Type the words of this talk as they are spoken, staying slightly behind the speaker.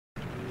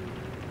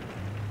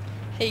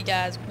Hey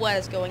guys, what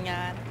is going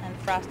on?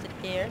 Unfrosted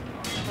here.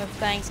 We're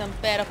playing some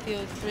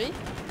Battlefield 3.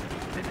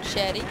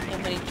 Chatty,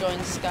 and when he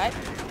joins Skype,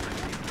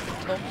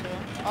 talk to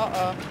him.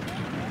 Uh-oh.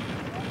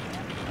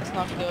 That's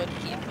not good.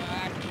 Get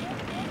back.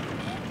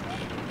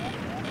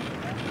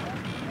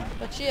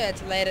 But yeah,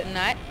 it's late at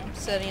night. I'm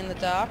sitting in the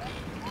dark.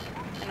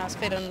 And I was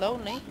feeling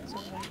lonely. So I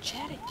was like,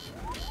 Chatty,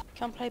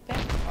 come play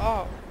back.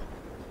 Oh.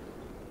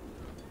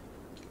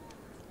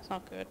 It's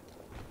not good.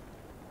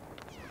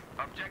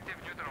 Objective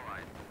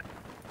neutralized.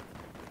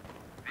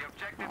 The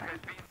objective has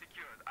been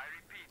secured. I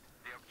repeat,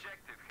 the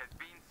objective has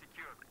been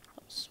secured.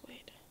 Oh,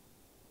 sweet.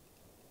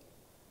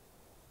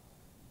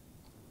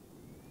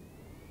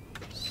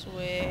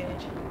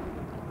 Sweet.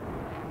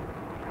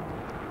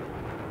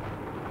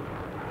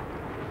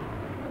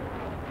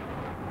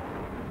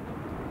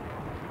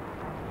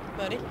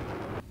 Buddy.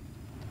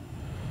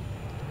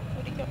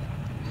 Where'd he go?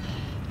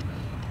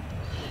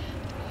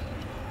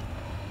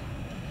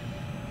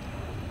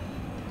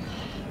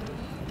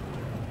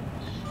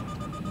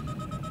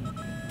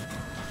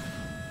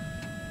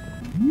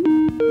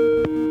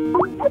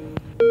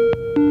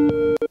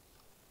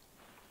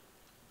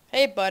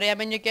 Hey buddy, I'm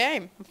in your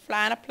game. I'm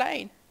flying a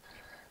plane.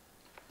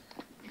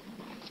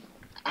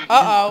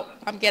 Uh-oh,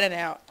 I'm getting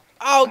out.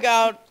 Oh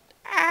god.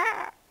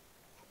 Ah.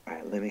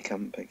 Alright, let me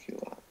come pick you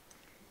up.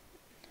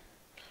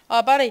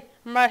 Oh buddy,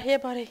 I'm right here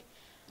buddy.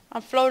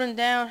 I'm floating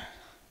down.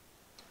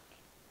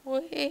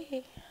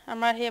 Whee.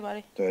 I'm right here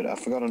buddy. Dude, I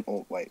forgot an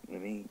wait,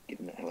 let me get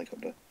in that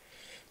helicopter.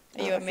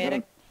 Are you a I forgot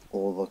medic?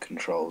 all the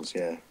controls,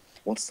 yeah.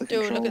 What's the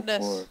Dude, control look at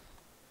this.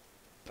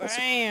 for...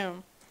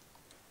 Bam.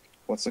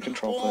 What's the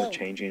control for Boom.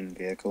 changing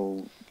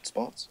vehicle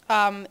spots?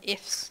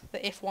 Fs. The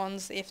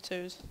F1s, the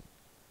F2s.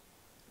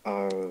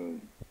 Oh...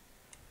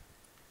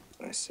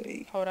 I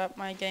see. Hold up,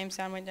 my game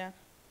sound went down.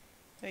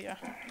 There you go.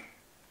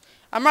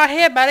 I'm right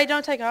here, buddy.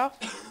 Don't take off.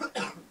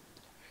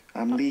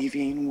 I'm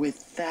leaving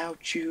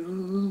without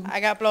you. I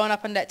got blown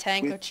up in that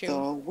tank, With but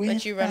or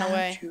you ran without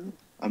away. you.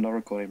 I'm not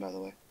recording, by the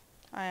way.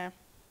 I am.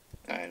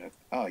 I know.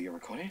 Oh, you're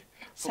recording?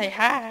 Say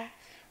hi.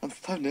 I'm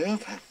so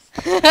nervous.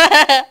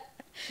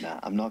 Nah,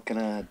 I'm not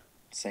gonna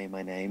say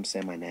my name,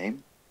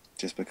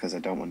 just because I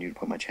don't want you to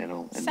put my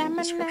channel in Say the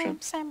my description.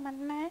 name, say my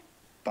name.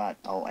 But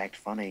I'll act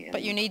funny. And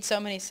But you need so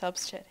many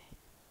subs, Chetty.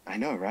 I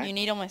know, right? You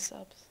need all my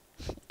subs.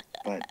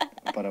 But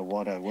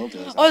what I will do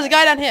is... Oh, there's a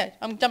guy down here.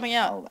 I'm jumping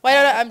out. Wait,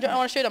 I want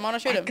to shoot him. I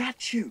want to shoot I him.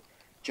 got you.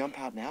 Jump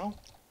out now,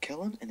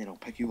 kill him, and then I'll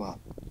pick you up.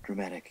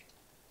 Dramatic.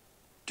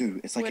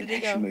 Dude, it's like Where an did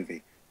he action go?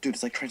 movie. Dude,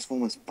 it's like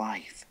Transformers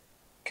 5.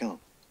 Kill him.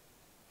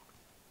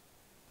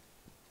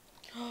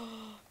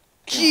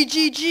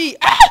 G.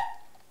 Ah!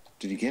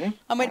 Did you get him?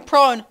 I went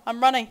prone.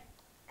 I'm running.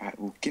 Alright,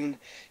 well,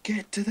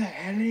 get to the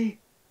heli.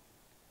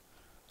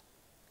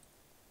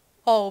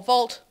 Oh,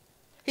 Volt.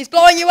 He's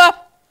blowing you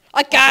up.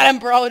 I got him,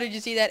 bro. Did you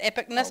see that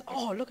epicness?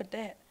 Oh, look at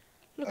that.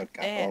 Look at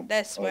that. Well,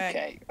 That's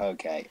swag.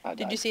 Okay.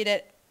 Did you see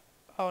that?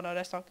 Oh, no,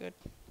 that's not good.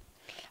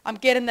 I'm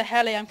getting the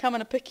heli. I'm coming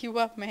to pick you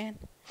up, man.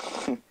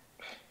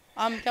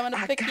 I'm coming to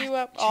I pick got you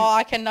up. you. Oh,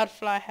 I cannot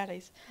fly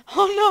helis.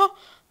 Oh, no.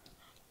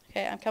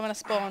 Okay, I'm coming to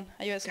spawn.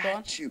 Are you at spawn?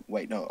 Got you.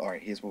 Wait, no.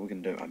 Alright, here's what we're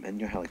gonna do. I'm in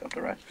your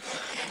helicopter, right?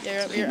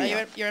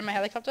 You're in my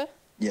helicopter?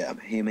 Yeah,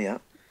 hear me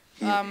out.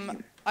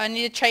 I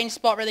need to change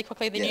spot really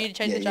quickly. Then you need to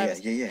change the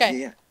drivers.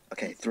 Yeah.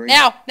 Okay, 3.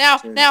 Now.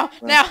 2, Now.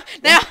 1.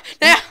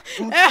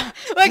 Oh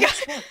my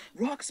god.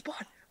 Rock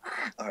spot.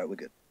 Alright, we're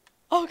good.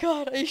 Oh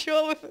god, are you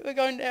sure we're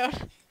going down?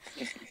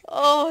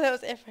 Oh, that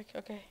was epic.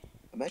 Okay.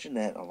 Imagine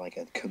that on like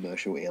a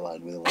commercial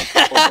airline where they're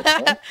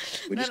like,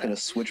 we're just gonna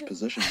switch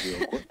positions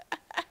real quick.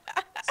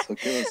 So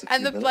give us a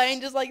And few the plane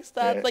minutes. just like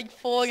starts like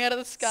falling out of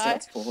the sky.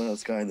 Starts falling out of the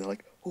sky and they're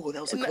like, oh, that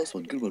was a close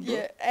one. Good one, bro.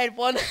 Yeah, and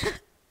one.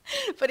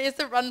 But he has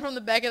to run from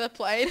the back of the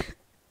plane.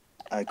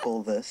 I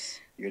call this.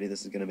 You ready?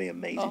 This is gonna be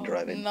amazing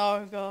driving.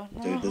 No, God.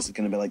 No. Dude, this is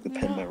gonna be like the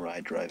pin my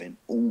ride driving.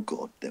 Oh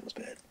god, that was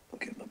bad.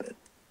 Okay, my bad.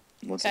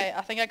 What's Okay, that?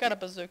 I think I got a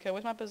bazooka.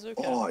 Where's my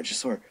bazooka? Oh, I just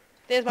saw her.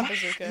 There's my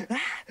bazooka.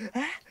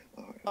 Alright,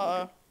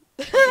 Uh-oh.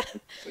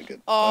 we're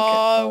good.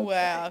 Oh, Okay,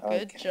 wow.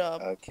 okay, Good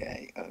job.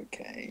 Okay.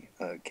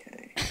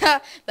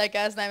 That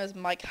guy's name is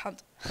Mike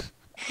Hunt.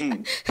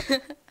 Hmm.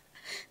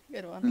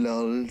 Good one.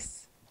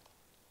 Lols.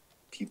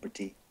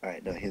 Puberty.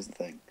 Alright, now here's the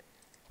thing.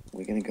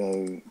 We're gonna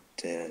go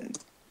to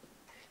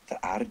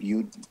the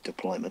RU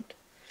deployment,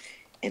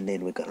 and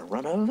then we're gonna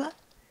run over,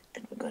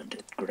 and we're going to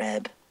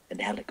grab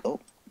an Oh,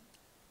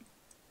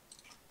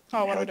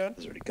 what are we doing?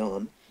 It's already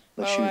gone.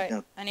 Let's Oh, shoot wait. it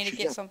down. I need to Shoot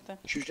get down. something.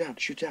 Shoot it down.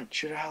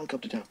 Shoot our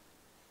helicopter down.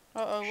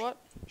 Uh-oh, what?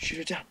 Shoot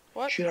it down.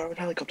 What? Shoot our own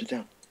helicopter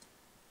down.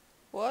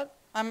 What?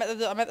 I'm at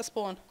the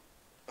spawn.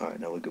 Alright,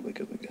 no, we're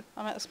good.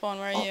 I'm at the spawn.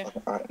 Where are you?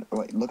 Alright,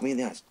 wait, look me in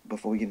the eyes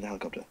before we get in the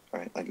helicopter.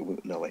 Alright,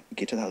 no, wait,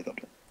 get to the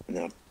helicopter. And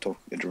then I'll talk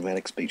a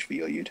dramatic speech for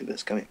your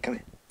YouTubers. Come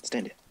here.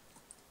 Stand here.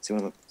 See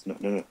what I'm...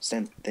 No,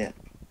 stand there.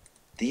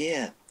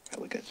 There. Alright,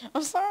 we're good.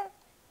 I'm sorry.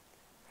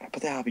 Alright,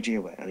 put the RPG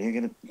away. You're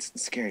gonna... It's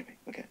scaring me.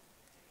 Okay.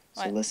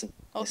 So Wait. listen.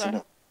 Oh, listen sorry.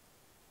 up.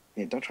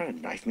 Yeah, don't try to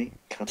knife me.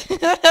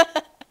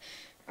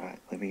 Alright,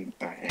 let me...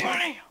 Alright.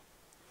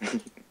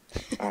 Bam!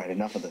 Alright,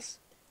 enough of this.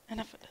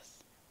 Enough of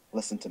this.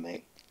 Listen to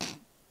me.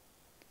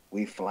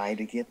 We fly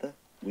together.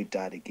 We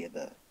die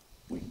together.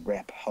 We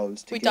rap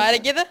hoes together. We die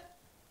together?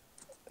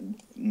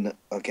 No,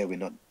 okay, we're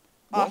not.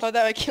 Oh, I What? thought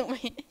that would kill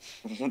me.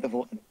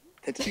 What?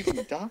 That's you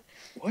from die?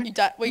 What? You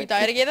die. We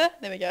die together?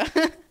 There we go.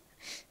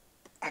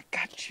 I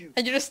got you.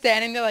 And you're just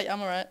standing there like,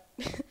 I'm alright.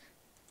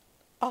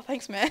 Oh,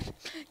 thanks, man.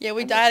 Yeah,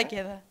 we I'm die alright.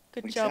 together.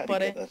 Good We job, die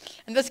buddy. together.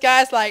 And this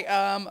guy's like,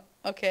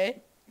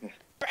 okay. Yeah.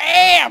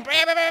 Bam! Get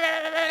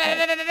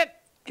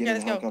Okay, in let's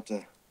the go.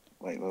 helicopter.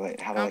 Wait.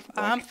 How do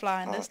I'm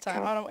flying this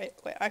time. I don't wait.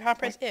 I can't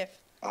press F.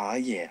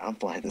 Yeah, I'm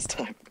flying this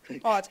time.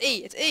 Oh, it's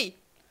E. It's E.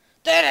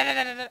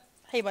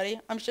 Hey, buddy.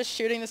 I'm just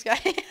shooting this guy.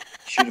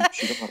 Shoot him up.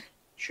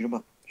 Shoot him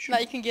up. No,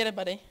 you can get it,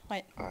 buddy.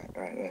 Wait. Alright,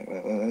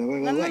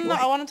 No. wait.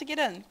 I want him to get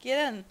in.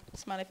 Get in.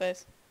 Smiley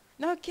face.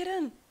 No, get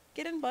in.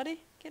 Get in, buddy.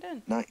 Get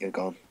in. No, you're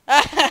gone.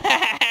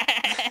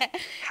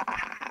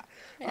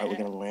 Alright, we're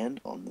gonna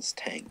land on this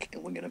tank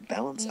and we're gonna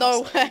balance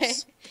No way.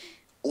 ourselves.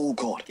 Oh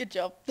god. Good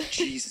job.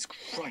 Jesus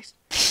Christ.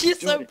 You're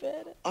doing so it.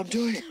 bad. I'm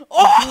doing it.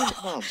 Oh!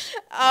 I'm doing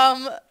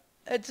it, Mum.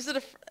 It just did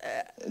a.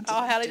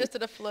 Oh, Hallie just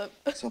did a flip.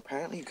 So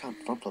apparently you can't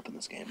front flip in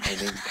this game. I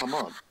mean, come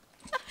on.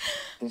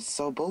 That's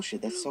so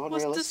bullshit. That's so What's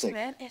this, unrealistic.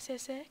 man?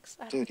 SSX?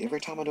 I don't Dude, think every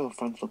so. time I do a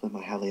front flip in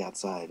my heli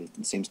outside,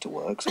 it seems to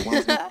work. So why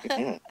is it?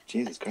 Yeah,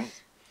 Jesus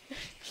Christ.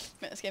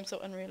 Man, this game's so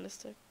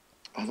unrealistic.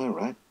 I know,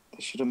 right?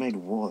 They should have made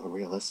war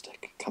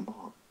realistic. Come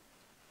on.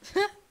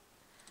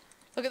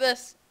 Look at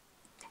this.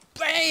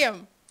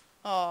 Bam!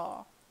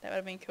 Oh, that would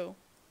have been cool.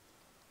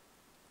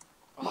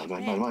 Oh,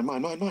 man.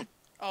 Mine.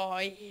 Oh,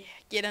 yeah.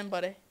 Get in,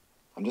 buddy.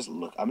 I'm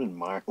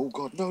admiring. Oh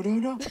god, no.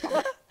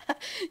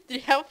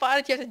 How far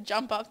did you have to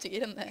jump up to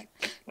get in there?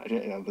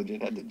 I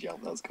legit had to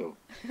jump. That was cool.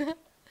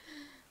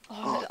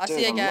 Oh, I dude,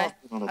 see a guy. love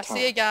being on a I see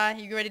turret. a guy.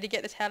 You ready to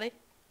get this heli?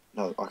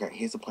 No, okay,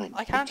 here's the plan.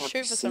 I can't Every time shoot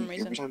you for some see-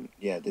 reason. Every time,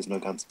 yeah, there's no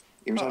guns.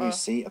 Every time you Uh-oh.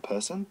 see a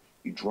person,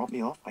 you drop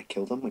me off, I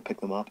kill them, we pick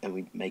them up, and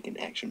we make an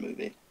action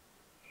movie.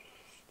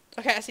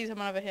 Okay, I see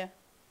someone over here.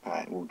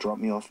 Alright, well, drop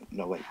me off.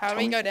 No, wait. How do tell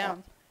we me go to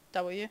down?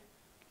 W?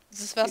 Is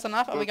this fast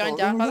enough? Are we No, going no,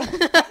 down? no,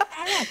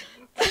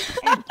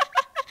 By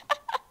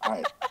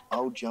Alright,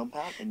 I'll jump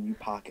out and you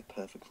park it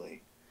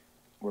perfectly.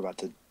 We're about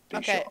to be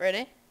Okay, shot.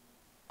 ready?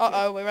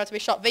 Uh-oh, we're about to be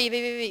shot.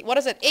 V. What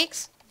is it?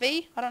 X?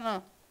 V? I don't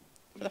know.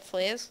 For the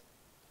flares.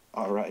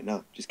 Alright,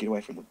 no, just get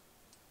away from them.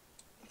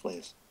 The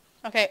flares.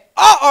 Okay.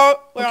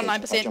 Uh-oh! We're on Okay,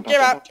 9%. jump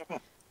Get out, up! jump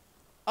out.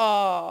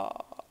 Oh.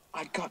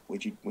 I got,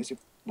 where's your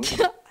I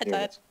there it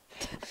died. is.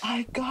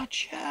 I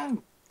got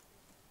you!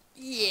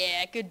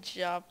 Yeah, good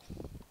job.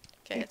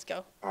 Okay, let's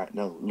go. Alright,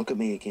 no, look at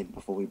me again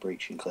before we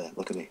breach and clear.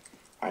 Look at me.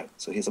 Alright,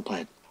 so here's the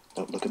plan.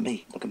 No, look at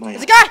me. Look at my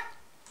There's eyes. a guy!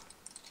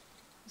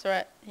 It's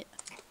alright. Yeah.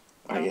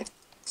 Alright, yeah.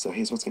 So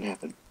here's what's gonna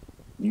happen.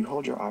 You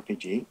hold your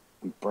RPG,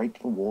 we break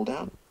the wall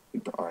down.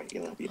 Alright,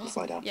 you just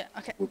lie down. Yeah,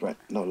 okay.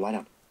 No, lie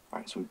down.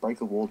 Alright, so we break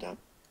the wall down.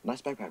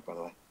 Nice backpack, by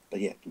the way. But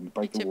yeah, we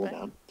break You the too, wall bro.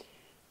 down.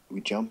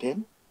 We jump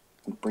in.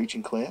 We breach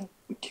and clear.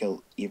 We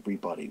kill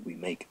everybody. We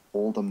make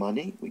all the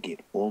money. We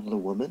get all the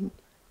women.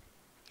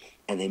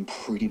 And then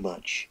pretty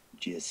much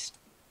just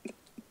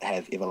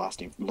have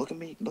everlasting... Look at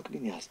me in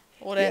the eyes.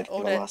 All We that, have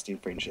all that. everlasting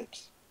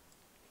friendships.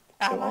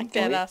 I So on like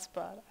that three. last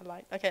part. I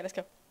like. Okay, let's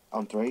go.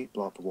 On 3,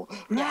 blow up the wall.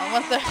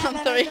 Yeah,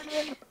 on 3.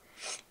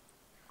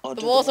 Oh,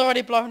 The dude, wall's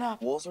already blown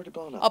up. wall's already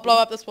blown up. I'll blow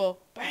up this wall.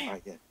 Bam!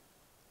 Alright, yeah.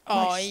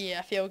 Oh, Nice. yeah,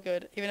 I feel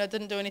good. Even though it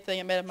didn't do anything,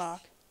 it made a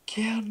mark.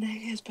 Kill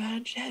niggas,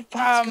 burn shit,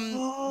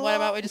 What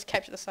about we just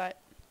capture the site?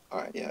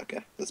 Alright, yeah, okay.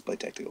 Let's play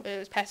tactical. It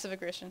was passive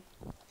aggression.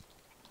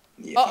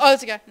 Yeah. Oh,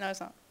 it's a guy. No, it's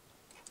not.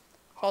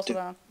 False Dude,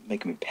 alarm.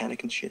 making me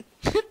panic and shit.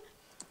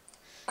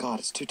 God,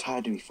 it's too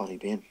tired to be funny,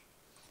 Ben.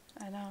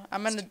 I know.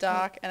 I'm in the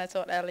dark and it's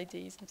all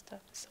LEDs and stuff.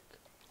 It's so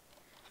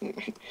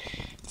good.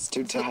 It's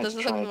too So tired does to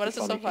this try look- and what be does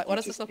this funny look like? because What you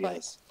does this just look like?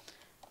 realize-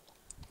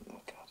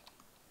 Oh,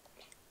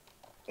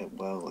 God.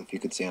 Well, if you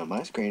could see on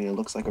my screen, it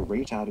looks like a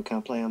retard who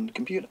can't play on the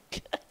computer.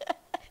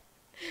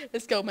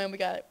 Let's go, man. We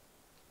got it.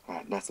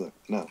 Alright, nice look.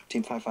 No,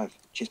 Team 5-5.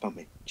 Chest bump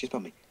me. Chest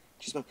bump me.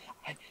 Chest bump.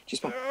 Hey,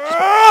 chest bump.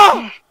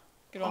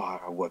 Good Oh, one.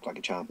 I worked like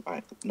a charm.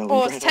 Alright, no, Oh,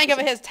 we it's ran a tank up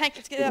over the- here. It's a tank.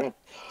 Let's get we it ran- up.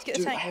 Let's get the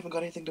Dude, I tank. haven't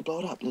got anything to blow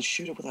it up. Let's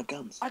shoot it with our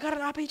guns. I got an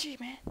RPG,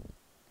 man.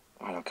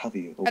 Alright, I'll cover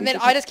you. And then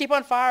I just keep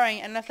on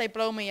firing, and if they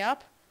blow me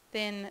up,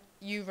 then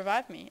you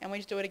revive me, and we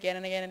just do it again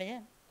and again and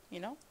again. You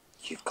know?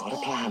 You've got a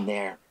plan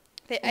there.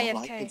 They're Not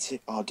like AFK. it's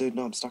it. Oh, dude,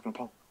 no, I'm stuck on a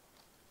pole.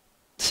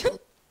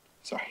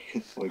 Sorry,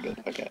 we're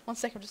good. Okay. 1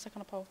 second, I'm just stuck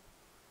on a pole.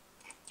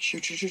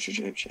 Shoot.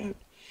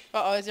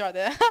 Uh-oh, is he right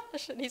there?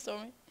 Shit, he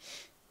saw me.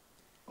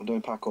 I'm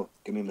doing parkour.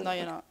 Give me a minute. No,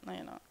 you're not. No,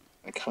 you're not.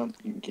 I can't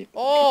even get.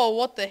 Oh,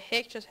 what the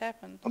heck just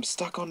happened? I'm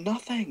stuck on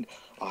nothing.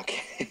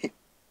 Okay.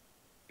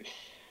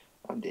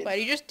 I'm dead.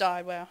 Wait, you just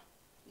died. Wow.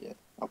 Yeah.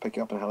 I'll pick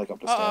you up in a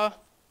helicopter. Uh-oh.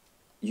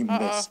 You Uh-oh.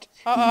 missed.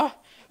 Uh-oh.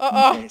 You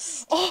Uh-oh.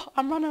 missed. Oh,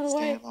 I'm running Stay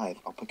away. alive.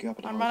 I'll pick you up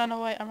in a I'm helicopter.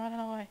 running away. I'm running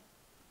away.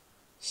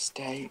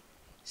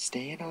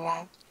 Staying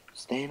alive.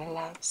 Staying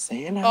alive.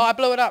 Staying alive. Oh, I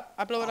blew it up.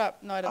 I blew it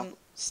up. No, I didn't.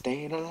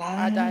 Staying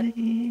alive. I died.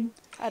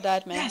 I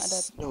died, man.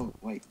 Yes. No,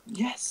 wait.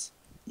 Yes.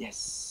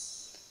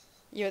 Yes.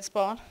 You at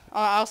spawn? Oh,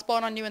 I'll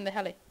spawn on you in the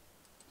heli.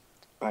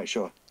 Alright,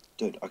 sure.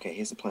 Dude, okay,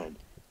 here's the plan.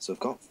 So we've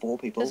got 4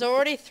 people. There's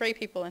already 3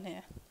 people in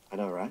here. I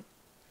know, right?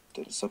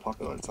 Dude, it's so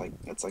popular. It's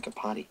like a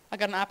party. I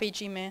got an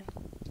RPG, man.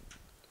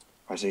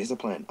 Alright, so here's the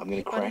plan. I'm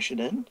gonna Buddy. crash it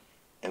in,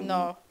 and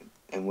No.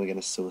 and we're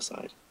gonna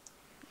suicide.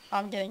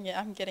 I'm getting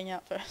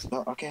out first.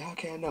 No,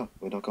 okay, no,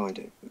 we're not going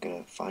to. We're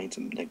gonna find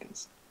some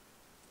niggas.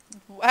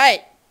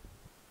 Hey!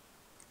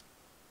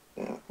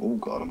 Yeah. Oh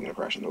god, I'm gonna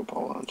crash into a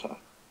pole, aren't I?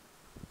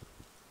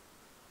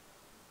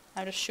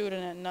 I'm just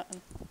shooting at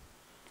nothing.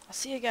 I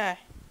see a guy.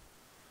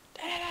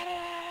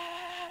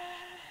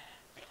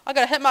 I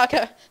got a hit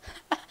marker.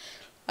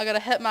 I got a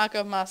hit marker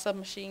of my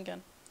submachine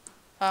gun.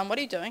 What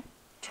are you doing?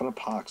 I'm trying to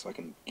park so I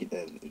can get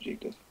that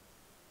objective.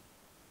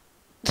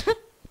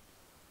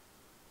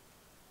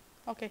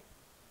 Okay.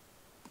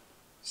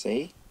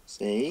 See?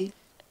 See?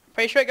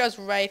 Pretty sure it goes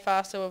way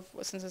faster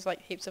since there's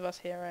like heaps of us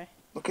here, right?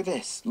 Look at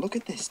this. Look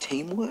at this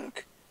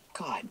teamwork.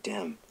 God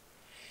damn.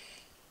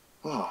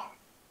 Oh.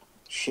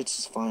 Shit's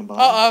just flying by.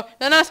 Uh-oh.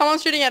 No,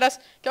 someone's shooting at us.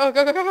 Go.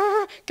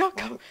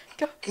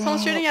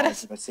 Someone's shooting at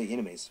us. I see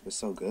enemies. We're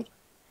so good.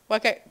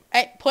 Okay.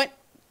 Hey, point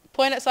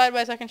it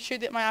sideways so I can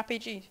shoot at my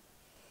RPG.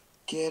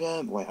 Get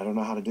him. Wait, I don't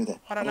know how to do that.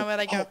 I don't know where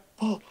they go.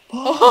 Pole.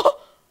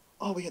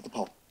 Oh, we hit the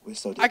pole. We're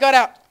so dead. I got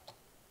out.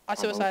 I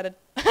suicided.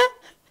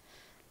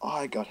 Oh,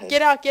 I got hit.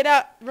 Get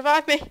out.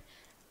 Revive me.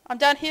 I'm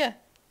down here.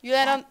 You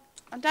land on...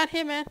 I'm down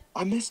here, man.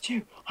 I missed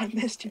you.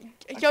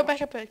 Go back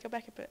a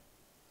bit.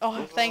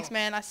 Oh, thanks,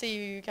 man. I see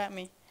you. You got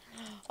me.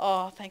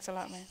 Oh, thanks a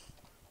lot, man.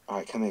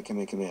 Alright, come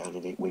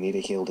here. We need to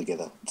heal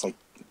together. It's like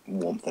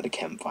warmth at a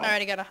campfire. I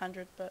already got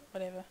 100, but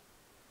whatever.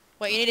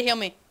 Wait, you need to heal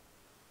me.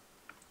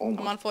 Oh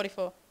I'm on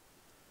 44.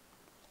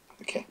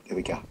 Okay, there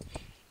we go.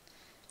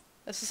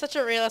 This is such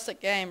a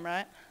realistic game,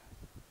 right?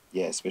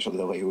 Yeah, especially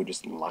the way you were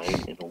just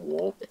lying in a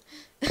wall.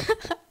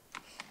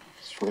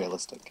 It's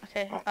realistic.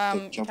 Okay,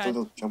 Right, jump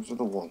through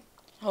the wall.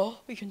 Oh,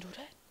 we can do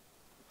that.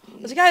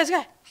 There's a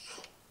guy.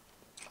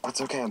 That's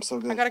okay, I'm so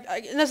good.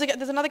 There's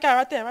another guy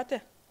right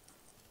there.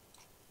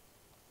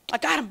 I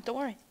got him. Don't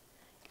worry.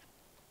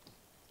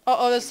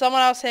 Oh, there's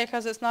someone else here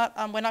because it's not.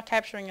 We're not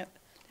capturing it.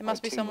 There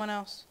must be someone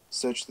else.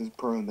 Search the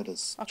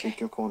perimeters. Okay. Check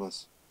your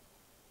corners.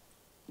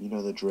 You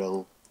know the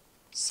drill,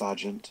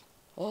 Sergeant.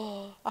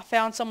 Oh, I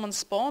found someone's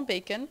spawn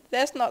beacon.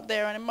 That's not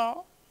there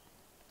anymore.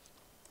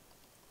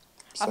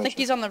 I think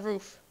he's on the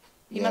roof.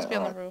 He must be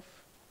on the roof.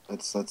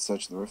 Let's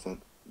search the roof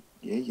then.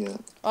 Yeah.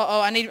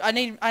 Oh, I need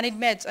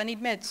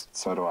meds.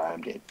 So do I.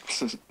 I'm dead.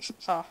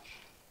 Oh.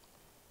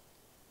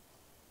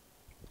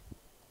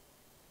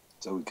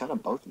 So we kind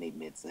of both need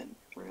meds then,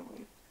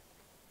 really.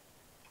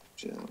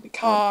 We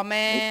can't. Oh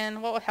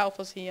man, what health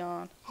was he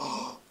on?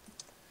 Oh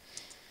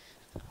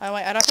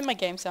wait, I don't think my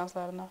game sounds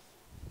loud enough.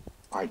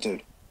 Alright,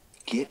 dude.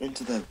 Get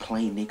into the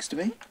plane next to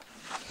me.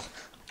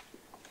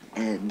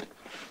 And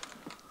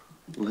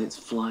let's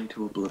fly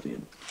to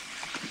oblivion.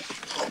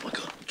 Oh my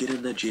god. Get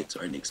in the jets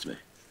right next to me.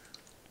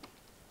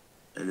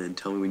 And then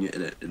tell me when you're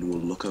in it, and we'll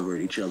look over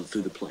at each other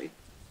through the plane.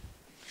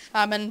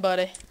 I'm in,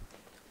 buddy.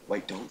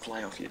 Wait, don't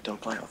fly off yet.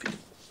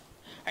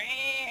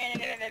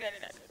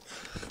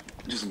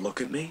 Just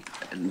look at me,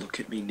 and look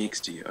at me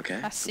next to you,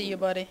 okay? I see you,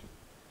 buddy.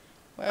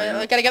 We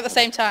gotta get at the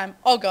same time.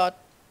 Oh god.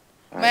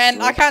 Right,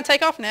 Man, I can't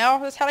take off now.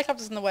 This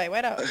helicopter's in the way.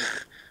 Wait up.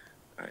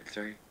 Alright,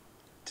 3,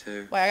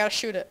 2... Wait, I gotta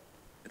shoot it.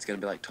 It's gonna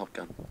be like Top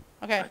Gun.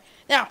 Okay, Right,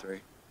 now. 3.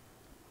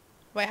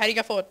 Wait, how do you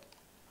go forward?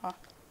 Oh.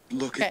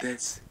 Look at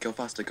this. Go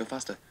faster.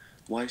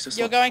 Why are you so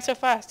slow? You're going so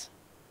fast.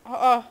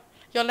 Oh,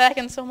 you're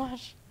lagging so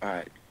much.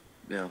 Alright,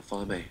 now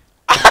follow me.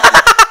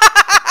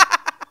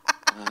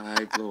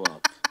 I blew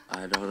up.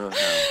 I don't know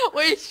how.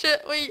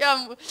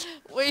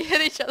 We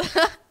hit each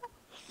other.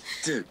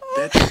 Dude,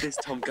 that's the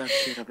best Tom Gun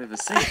shit I've ever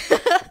seen.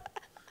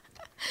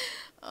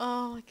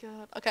 Oh my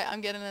god. Okay, I'm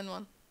getting in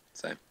one.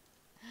 Same.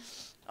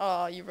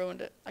 Oh, you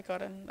ruined it. I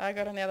got in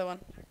the other one.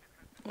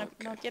 No,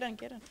 Okay. no, get in.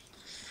 Okay.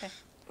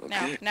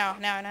 Okay. Now.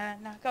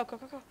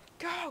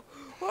 Go.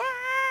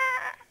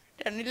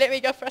 And let me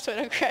go first so we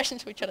don't crash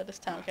into each other this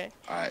time, okay?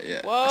 Alright,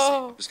 yeah.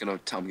 Whoa.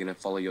 I'm gonna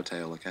follow your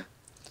tail, okay?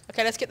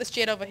 Okay, let's get this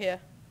jet over here.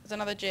 There's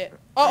another jet.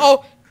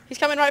 Oh, he's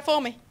coming right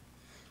for me.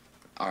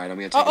 Alright, I'm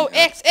gonna take him Oh,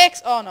 down.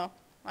 X. Oh no.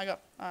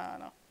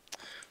 No.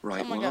 Right,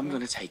 Someone well, got I'm me.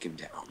 gonna take him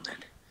down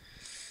then.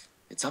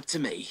 It's up to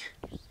me.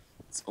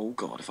 Oh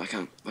god, if I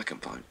can't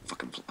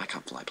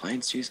fly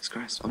planes, Jesus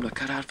Christ. I'm not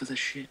cut out for this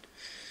shit.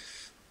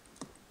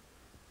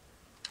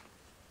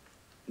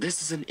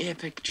 This is an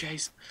epic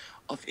chase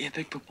of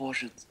epic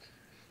proportions.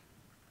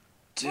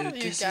 What are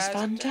Dude, you this guys is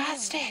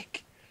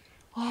fantastic.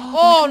 Oh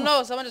my God.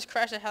 no, someone just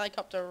crashed a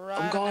helicopter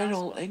right I'm going on us.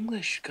 all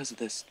English because of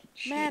this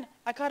shit. Man,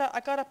 I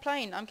got a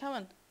plane. I'm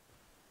coming.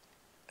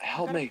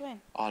 Help got a me.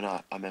 plane. Oh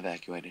no, I'm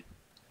evacuated.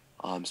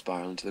 I'm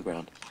spiraling to the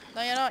ground.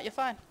 No, you're not. You're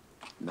fine.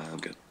 No, I'm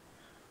good.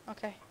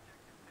 Okay.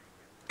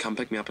 Come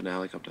pick me up in a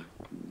helicopter.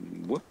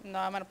 Whoop. No,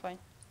 I'm on a plane.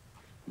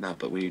 No,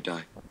 but when you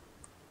die.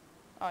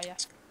 Oh yeah.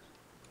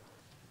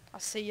 I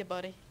see you,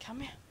 buddy.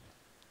 Come here.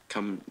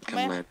 Come Come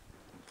here. land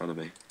in front of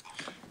me.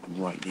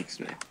 Right next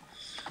to me.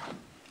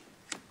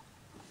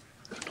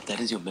 That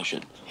is your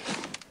mission.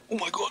 Oh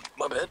my god,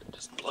 my bad.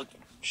 Just plugged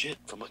shit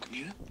from my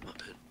computer. My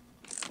bad.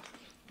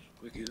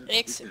 We're good.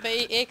 X, we're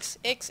good. V, X,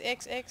 X,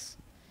 X, X.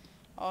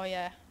 Oh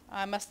yeah,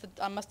 I must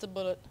have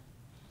bullet.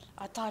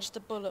 I dodged the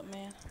bullet,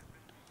 man.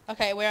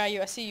 Okay, where are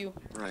you? I see you.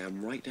 Right,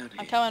 I'm right down here.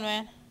 I'm coming,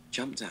 man.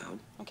 Jump down.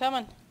 I'm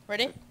coming.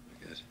 Ready?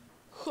 We're good.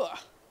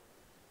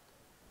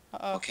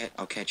 Uh-oh.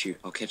 I'll catch you.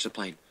 I'll catch the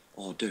plane.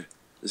 Oh, dude,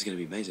 this is gonna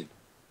be amazing.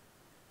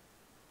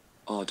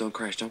 Oh, don't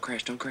crash! Don't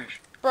crash! Don't crash!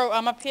 Bro,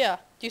 I'm up here.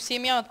 Do you see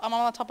me? I'm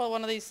on the top of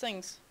one of these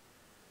things.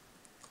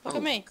 Look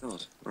at me.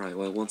 God. Right.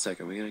 Well, 1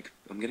 second.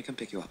 I'm gonna come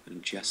pick you up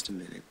in just a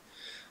minute.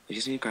 I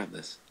just need to grab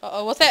this.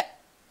 Uh-oh, what's that?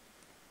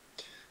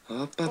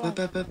 Up.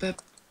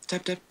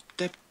 Tap.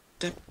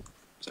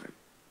 Sorry.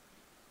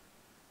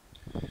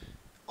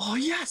 Oh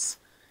yes!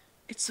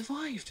 It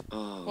survived.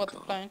 Oh What, the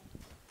God. plane?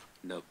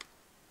 Nope.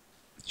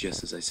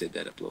 Just as I said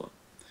that, it blew up.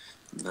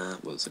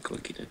 That was a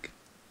clicky dick.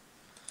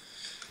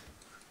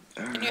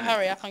 Can you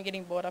hurry up? I'm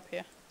getting bored up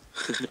here.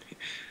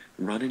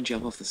 Run and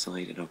jump off the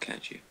side and I'll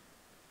catch you.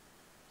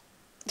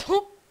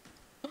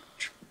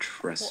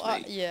 Trust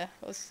me. Yeah,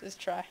 let's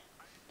try.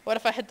 What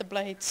if I hit the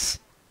blades?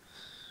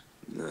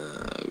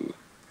 No.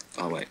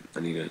 Oh wait, I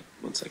need it.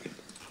 1 second.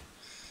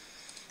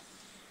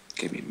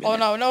 Give me a minute. Oh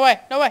no, no way,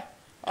 no way.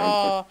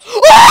 Don't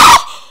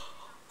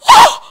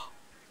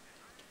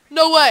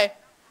No way,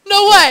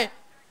 no way.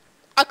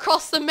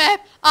 Across the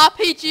map,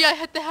 RPG, I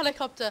hit the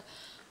helicopter.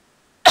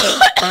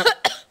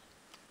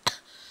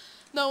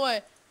 No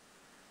way.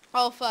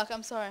 Oh fuck,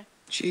 I'm sorry.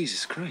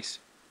 Jesus Christ.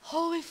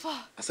 Holy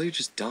fuck. I thought you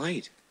just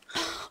died.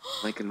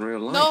 Like in real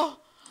life. No,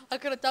 I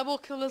got a double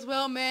kill as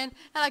well, man.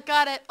 And I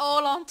got it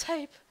all on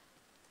tape.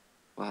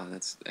 Wow,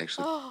 that's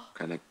actually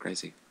kind of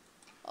crazy.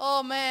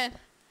 Oh man.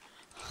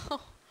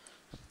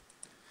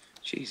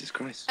 Jesus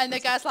Christ. And the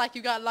guy's like,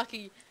 you got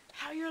lucky.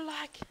 How you're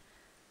like,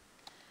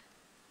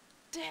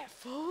 damn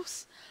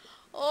fools.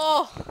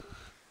 Oh.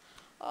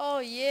 Oh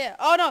yeah.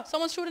 Oh no,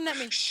 someone's shooting at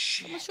me.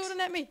 Shit. Someone's shooting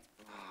at me.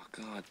 Oh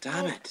God,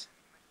 damn it.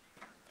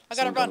 I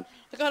gotta Someone run.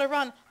 I gotta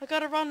run. I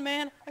gotta run,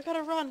 man. I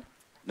gotta run.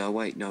 No,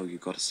 wait, no, you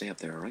gotta stay up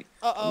there, alright?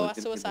 Uh-oh, I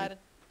suicided.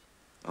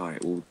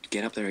 Alright, we'll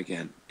get up there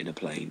again in a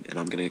plane, and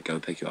I'm gonna go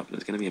pick you up, and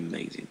it's gonna be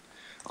amazing.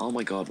 Oh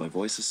my God, my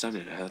voice is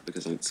starting to hurt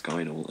because it's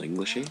going all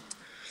Englishy.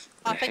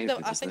 I think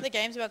the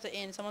game's about to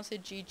end. Someone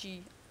said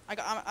GG.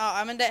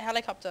 I'm in that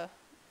helicopter.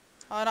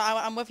 Oh no,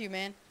 I'm with you,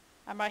 man.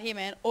 I'm right here,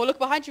 man. Oh look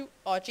behind you.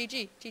 Oh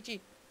GG. GG.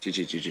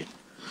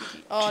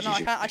 Oh no,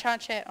 GG. I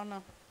can't chat. Oh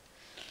no.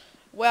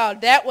 Wow,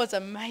 that was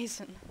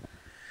amazing.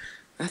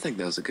 I think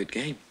that was a good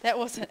game. That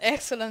was an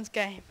excellent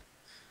game.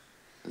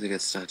 That was a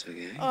good start to a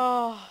game.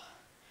 Oh,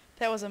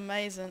 that was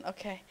amazing.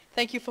 Okay,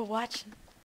 thank you for watching.